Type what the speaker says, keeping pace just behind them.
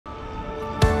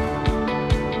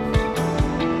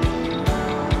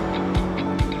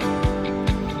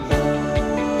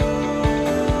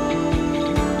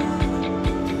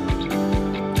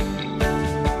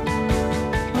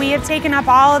taken up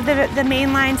all of the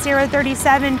mainline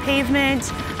 037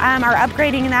 pavement, are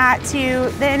upgrading that to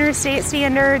the interstate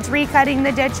standards, recutting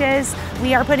the ditches.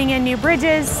 We are putting in new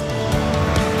bridges.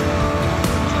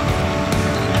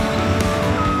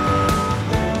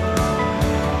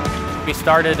 We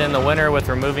started in the winter with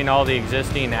removing all the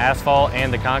existing asphalt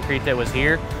and the concrete that was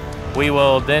here. We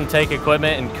will then take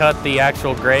equipment and cut the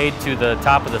actual grade to the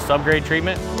top of the subgrade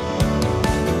treatment.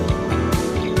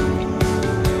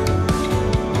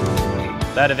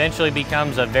 That eventually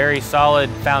becomes a very solid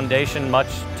foundation, much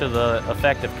to the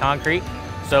effect of concrete.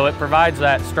 So it provides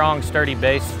that strong, sturdy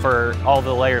base for all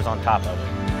the layers on top of it.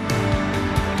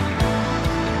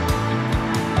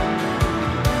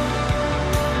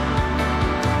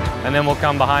 And then we'll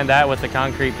come behind that with the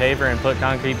concrete paver and put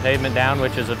concrete pavement down,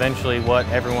 which is eventually what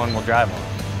everyone will drive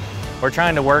on. We're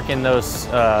trying to work in those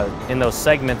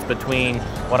segments between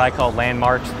what I call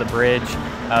landmarks, the bridge.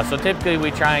 So typically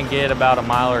we try and get about a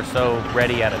mile or so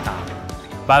ready at a time.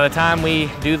 By the time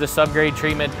we do the subgrade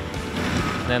treatment,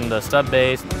 then the sub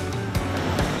base,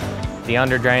 the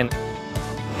under drain,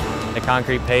 the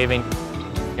concrete paving,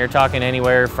 you're talking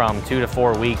anywhere from 2 to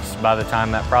 4 weeks by the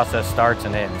time that process starts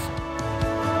and ends.